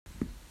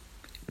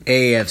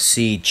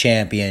AFC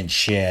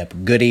Championship.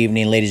 Good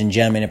evening, ladies and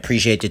gentlemen.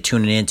 Appreciate you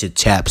tuning in to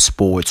Tap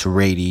Sports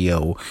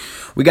Radio.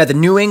 We got the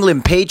New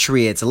England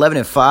Patriots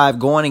 11-5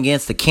 going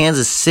against the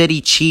Kansas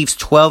City Chiefs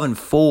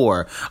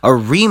 12-4. A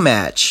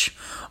rematch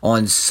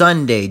on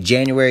Sunday,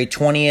 January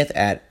 20th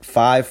at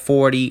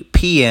 5:40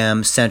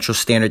 p.m. Central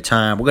Standard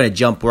Time. We're going to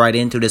jump right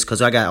into this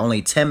because I got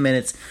only 10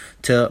 minutes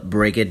to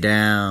break it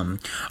down.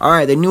 All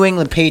right, the New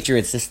England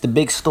Patriots. This is the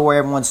big story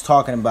everyone's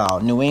talking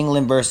about. New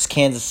England versus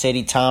Kansas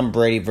City. Tom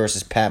Brady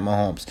versus Pat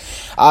Mahomes.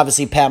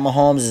 Obviously, Pat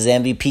Mahomes is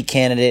MVP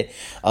candidate.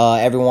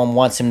 Everyone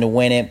wants him to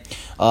win it.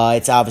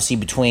 It's obviously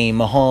between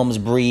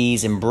Mahomes,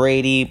 Breeze, and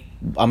Brady.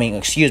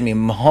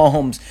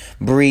 Mahomes,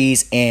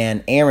 Breeze,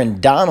 and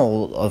Aaron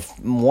Donald,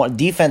 one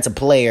defensive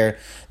player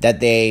that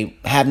they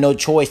have no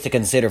choice to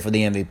consider for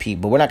the MVP.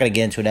 But we're not going to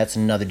get into it. That's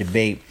another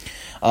debate.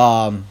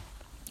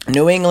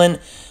 New England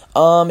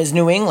is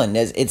New England.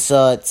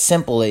 It's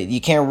simple.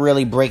 You can't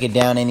really break it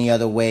down any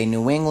other way.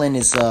 New England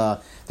is the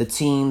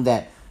team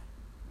that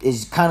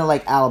is kind of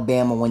like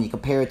Alabama when you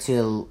compare it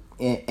to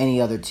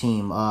any other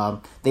team.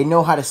 They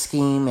know how to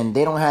scheme, and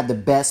they don't have the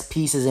best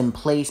pieces in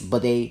place,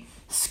 but they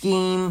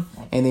scheme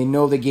and they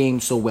know the game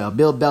so well.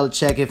 Bill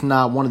Belichick, if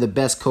not one of the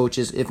best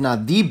coaches, if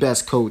not the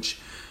best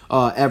coach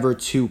ever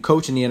to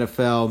coach in the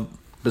NFL,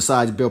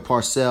 besides Bill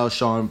Parcells,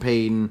 Sean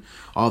Payton,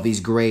 all these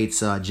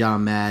greats,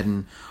 John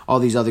Madden, all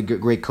these other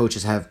great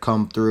coaches have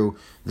come through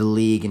the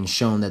league and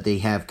shown that they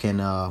can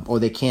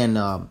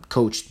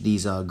coach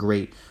these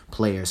great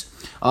players.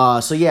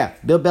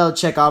 Bill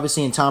Belichick,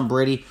 obviously, and Tom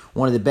Brady,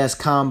 one of the best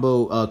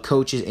combo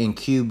coaches and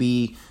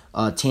QB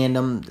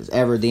tandem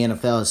ever the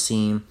NFL has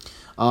seen.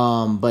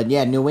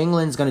 New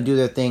England's going to do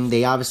their thing.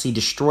 They obviously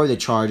destroy the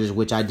Chargers,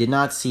 which I did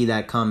not see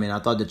that coming. I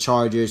thought the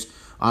Chargers,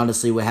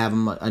 honestly, would have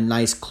a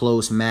nice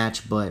close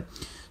match, but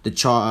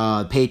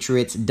the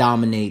Patriots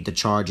dominate the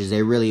Chargers.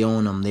 They really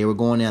own them. They were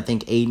going, I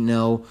think,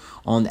 8-0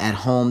 at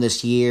home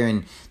this year,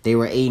 and they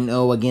were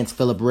 8-0 against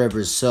Phillip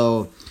Rivers.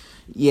 So,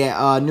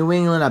 New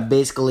England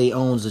basically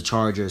owns the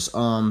Chargers.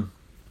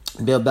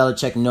 Bill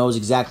Belichick knows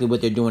exactly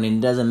what they're doing, and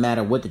it doesn't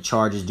matter what the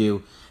Chargers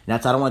do. I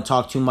don't want to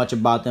talk too much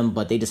about them,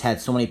 but they just had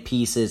so many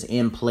pieces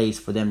in place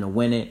for them to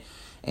win it.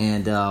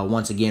 And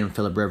once again,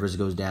 Phillip Rivers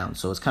goes down.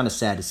 So it's kind of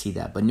sad to see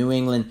that. But New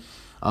England,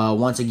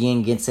 once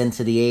again, gets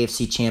into the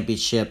AFC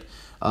Championship.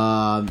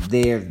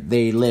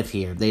 They live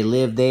here. They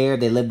live there.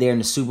 They live there in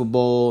the Super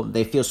Bowl.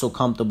 They feel so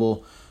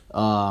comfortable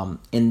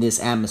in this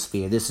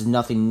atmosphere. This is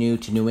nothing new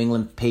to New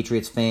England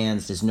Patriots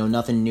fans. There's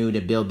nothing new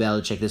to Bill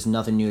Belichick. There's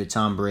nothing new to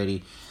Tom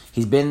Brady.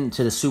 He's been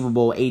to the Super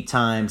Bowl 8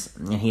 times,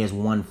 and he has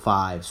won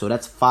 5. So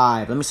that's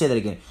 5. Let me say that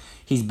again.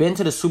 He's been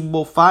to the Super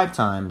Bowl 5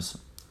 times.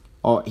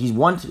 He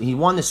won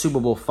the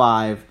Super Bowl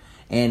 5,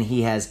 and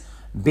he has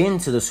been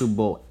to the Super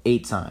Bowl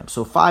 8 times.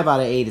 So 5 out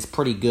of 8 is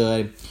pretty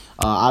good.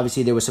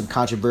 Obviously, there were some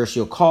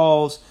controversial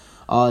calls.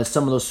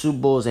 Some of those Super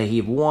Bowls that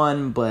he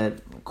won, but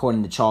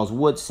according to Charles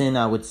Woodson,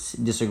 I would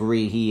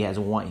disagree. He has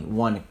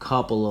won a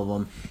couple of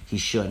them. He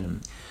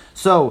shouldn't.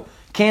 So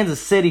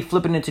Kansas City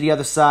flipping into the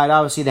other side.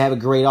 Obviously, they have a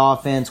great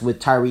offense with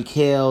Tyreek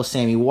Hill.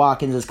 Sammy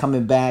Watkins is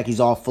coming back.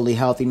 He's all fully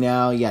healthy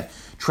now. You got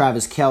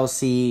Travis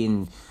Kelce,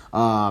 and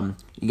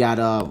you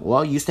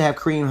got, used to have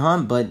Kareem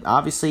Hunt, but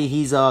obviously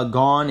he's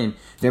gone, and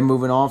they're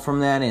moving on from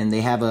that, and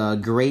they have a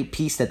great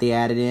piece that they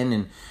added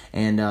in,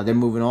 and they're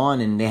moving on,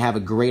 and they have a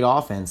great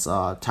offense.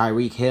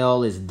 Tyreek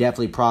Hill is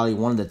definitely probably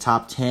one of the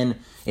top 10,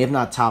 if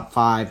not top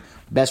 5,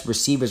 best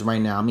receivers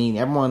right now. I mean,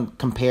 everyone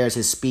compares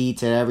his speed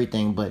to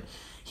everything, but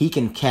he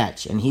can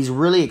catch, and he's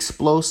really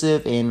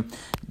explosive, and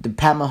the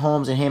Pat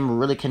Mahomes and him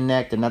really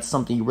connect, and that's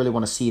something you really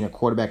want to see in a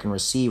quarterback and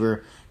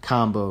receiver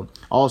combo.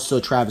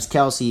 Also, Travis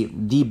Kelce,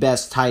 the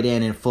best tight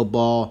end in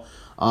football.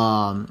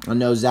 I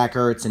know Zach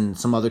Ertz and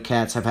some other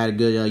cats have had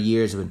good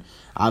years, but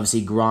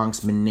obviously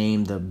Gronk's been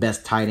named the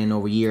best tight end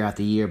over year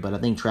after year, but I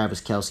think Travis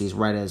Kelce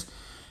is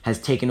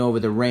has taken over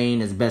the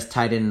reign as best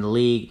tight end in the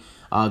league.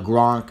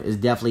 Gronk is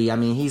definitely,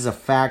 he's a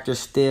factor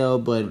still,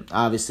 but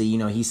obviously,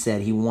 he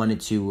said he wanted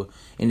to,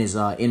 in his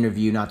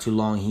interview not too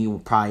long, he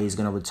probably is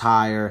going to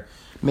retire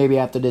maybe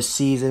after this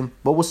season,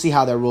 but we'll see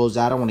how that rolls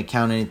out. I don't want to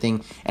count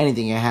anything.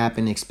 Anything can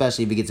happen,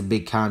 especially if he gets a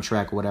big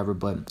contract or whatever,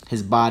 but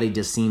his body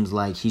just seems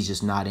like he's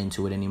just not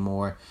into it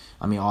anymore.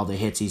 All the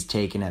hits he's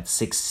taken at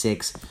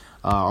 6'6",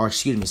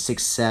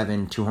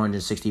 6'7",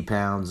 260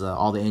 pounds,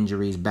 all the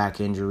injuries, back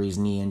injuries,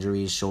 knee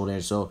injuries, shoulder,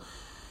 so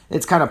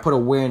it's kind of put a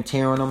wear and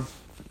tear on him.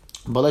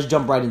 But let's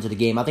jump right into the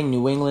game. I think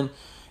New England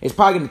is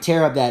probably going to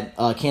tear up that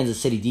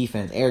Kansas City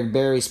defense. Eric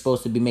Berry is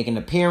supposed to be making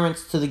an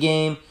appearance to the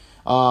game,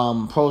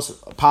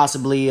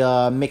 possibly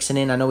mixing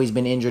in. I know he's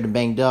been injured and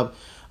banged up,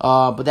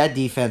 but that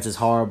defense is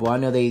horrible. I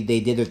know they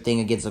did their thing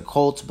against the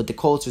Colts, but the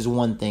Colts is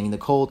one thing. The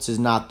Colts is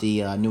not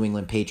the New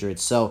England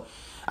Patriots. So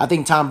I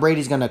think Tom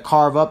Brady's going to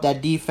carve up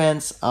that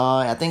defense.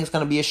 I think it's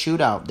going to be a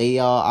shootout. They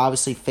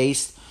obviously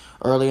faced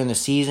earlier in the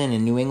season,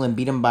 and New England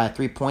beat them by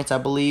 3 points, I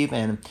believe,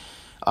 and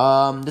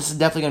this is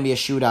definitely going to be a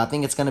shootout. I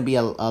think it's going to be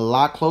a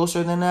lot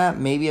closer than that.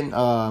 Maybe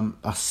a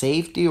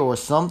safety or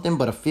something,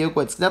 but a field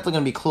goal. It's definitely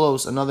going to be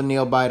close. Another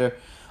nail biter.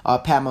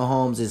 Pat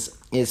Mahomes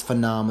is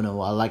phenomenal.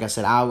 Like I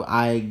said,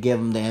 I give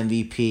him the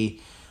MVP.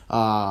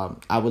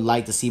 I would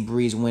like to see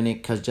Breeze win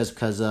it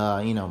because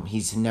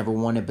he's never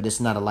won it, but it's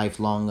not a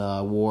lifelong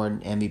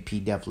award.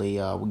 MVP definitely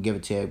would give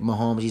it to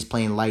Mahomes. He's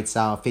playing lights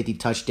out, 50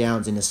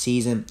 touchdowns in a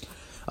season.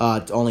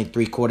 Only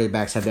 3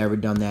 quarterbacks have ever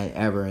done that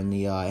ever in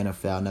the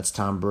NFL, and that's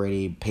Tom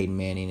Brady, Peyton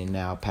Manning, and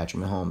now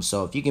Patrick Mahomes.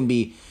 So if you can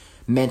be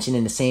mentioned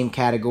in the same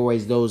category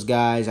as those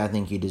guys, I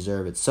think you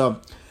deserve it. So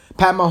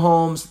Pat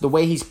Mahomes, the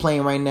way he's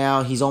playing right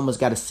now, he's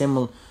almost got a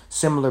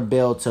similar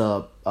build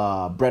to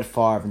Brett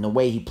Favre and the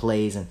way he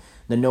plays and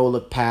the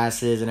no-look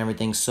passes and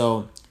everything.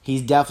 So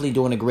he's definitely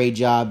doing a great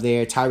job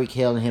there. Tyreek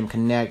Hill and him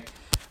connect.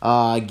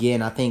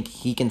 Again, I think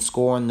he can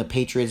score on the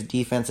Patriots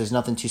defense. There's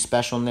nothing too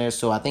special in there.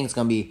 So I think it's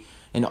going to be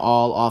an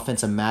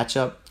all-offensive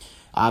matchup.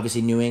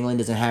 Obviously, New England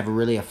doesn't have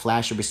really a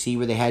flashy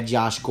receiver. They had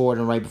Josh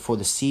Gordon right before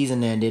the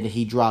season ended.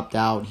 He dropped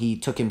out. He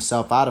took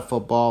himself out of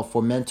football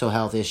for mental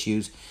health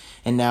issues.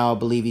 And now I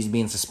believe he's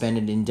being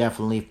suspended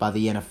indefinitely by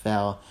the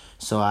NFL.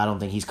 So I don't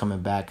think he's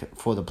coming back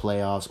for the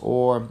playoffs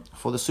or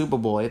for the Super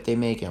Bowl if they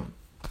make him.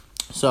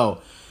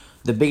 So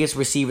the biggest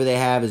receiver they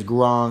have is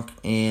Gronk,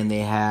 and they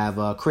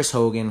have Chris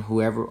Hogan,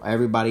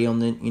 everybody on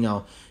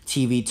the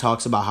TV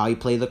talks about how he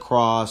played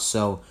lacrosse.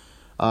 So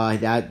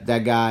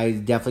that guy is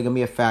definitely gonna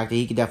be a factor.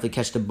 He can definitely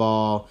catch the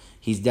ball.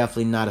 He's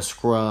definitely not a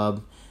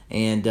scrub,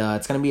 and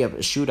it's gonna be a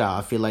shootout.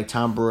 I feel like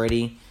Tom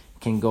Brady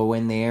can go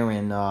in there,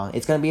 and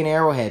it's gonna be an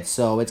Arrowhead,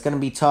 so it's gonna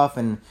be tough.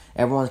 And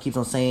everyone keeps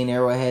on saying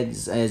Arrowhead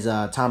is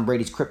Tom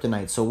Brady's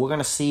kryptonite. So we're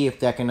gonna see if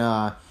that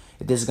can.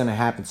 If this is going to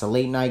happen. It's a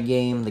late-night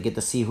game. They get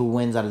to see who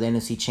wins out of the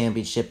NFC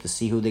Championship, to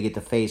see who they get to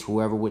face,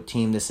 what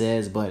team this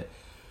is. But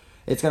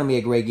it's going to be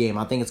a great game.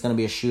 I think it's going to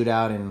be a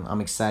shootout, and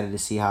I'm excited to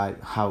see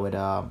how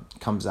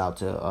it comes out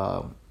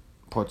to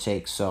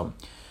partake. So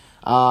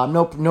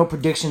no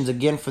predictions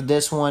again for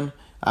this one.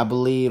 I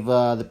believe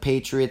the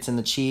Patriots and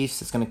the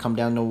Chiefs, it's going to come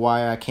down to the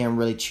wire. I can't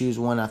really choose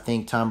one. I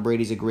think Tom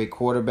Brady's a great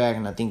quarterback,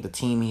 and I think the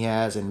team he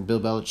has, and Bill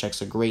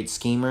Belichick's a great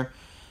schemer.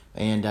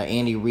 And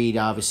Andy Reid,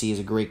 obviously, is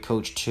a great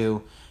coach,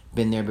 too.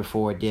 Been there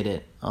before, did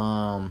it.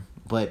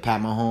 But Pat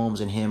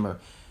Mahomes and him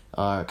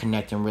are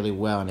connecting really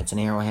well, and it's an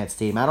Arrowhead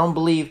Stadium. I don't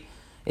believe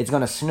it's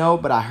going to snow,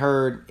 but I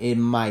heard it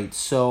might.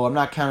 So I'm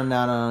not counting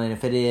out on it.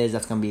 If it is,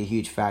 that's going to be a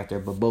huge factor.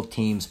 But both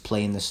teams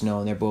play in the snow,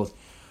 and they're both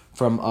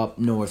from up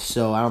north.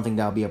 So I don't think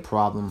that'll be a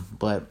problem.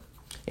 But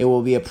it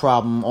will be a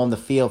problem on the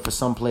field for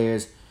some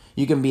players.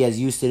 You can be as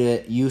used to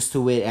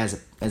it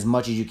as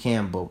much as you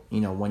can. But,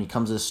 when it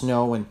comes to the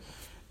snow and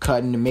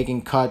cutting and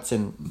making cuts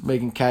and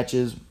making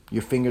catches,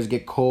 your fingers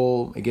get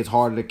cold. It gets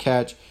harder to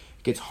catch.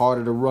 It gets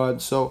harder to run.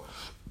 So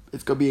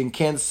it's going to be in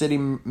Kansas City,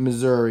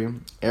 Missouri,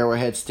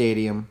 Arrowhead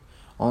Stadium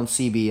on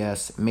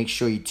CBS. Make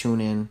sure you tune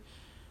in.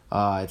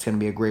 It's going to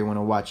be a great one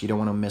to watch. You don't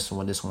want to miss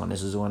this one.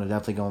 This is one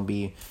definitely going to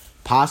be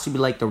possibly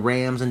like the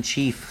Rams and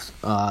Chiefs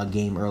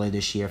game earlier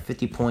this year.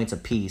 50 points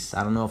apiece.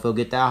 I don't know if it'll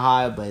get that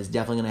high, but it's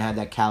definitely going to have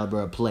that caliber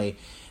of play.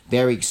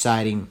 Very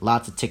exciting.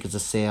 Lots of tickets to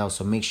sale.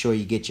 So make sure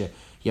you get your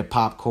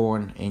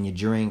popcorn and your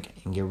drink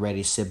and get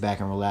ready to sit back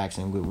and relax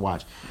and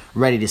watch.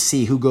 Ready to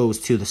see who goes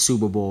to the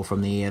Super Bowl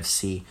from the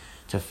AFC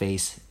to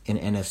face an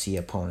NFC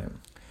opponent.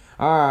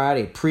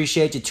 Alrighty,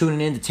 appreciate you tuning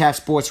in to Tap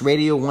Sports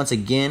Radio once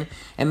again.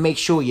 And make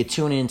sure you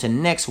tune in to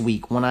next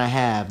week when I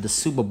have the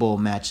Super Bowl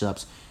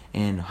matchups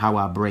and how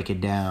I break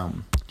it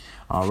down.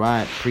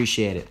 Alright,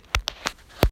 appreciate it.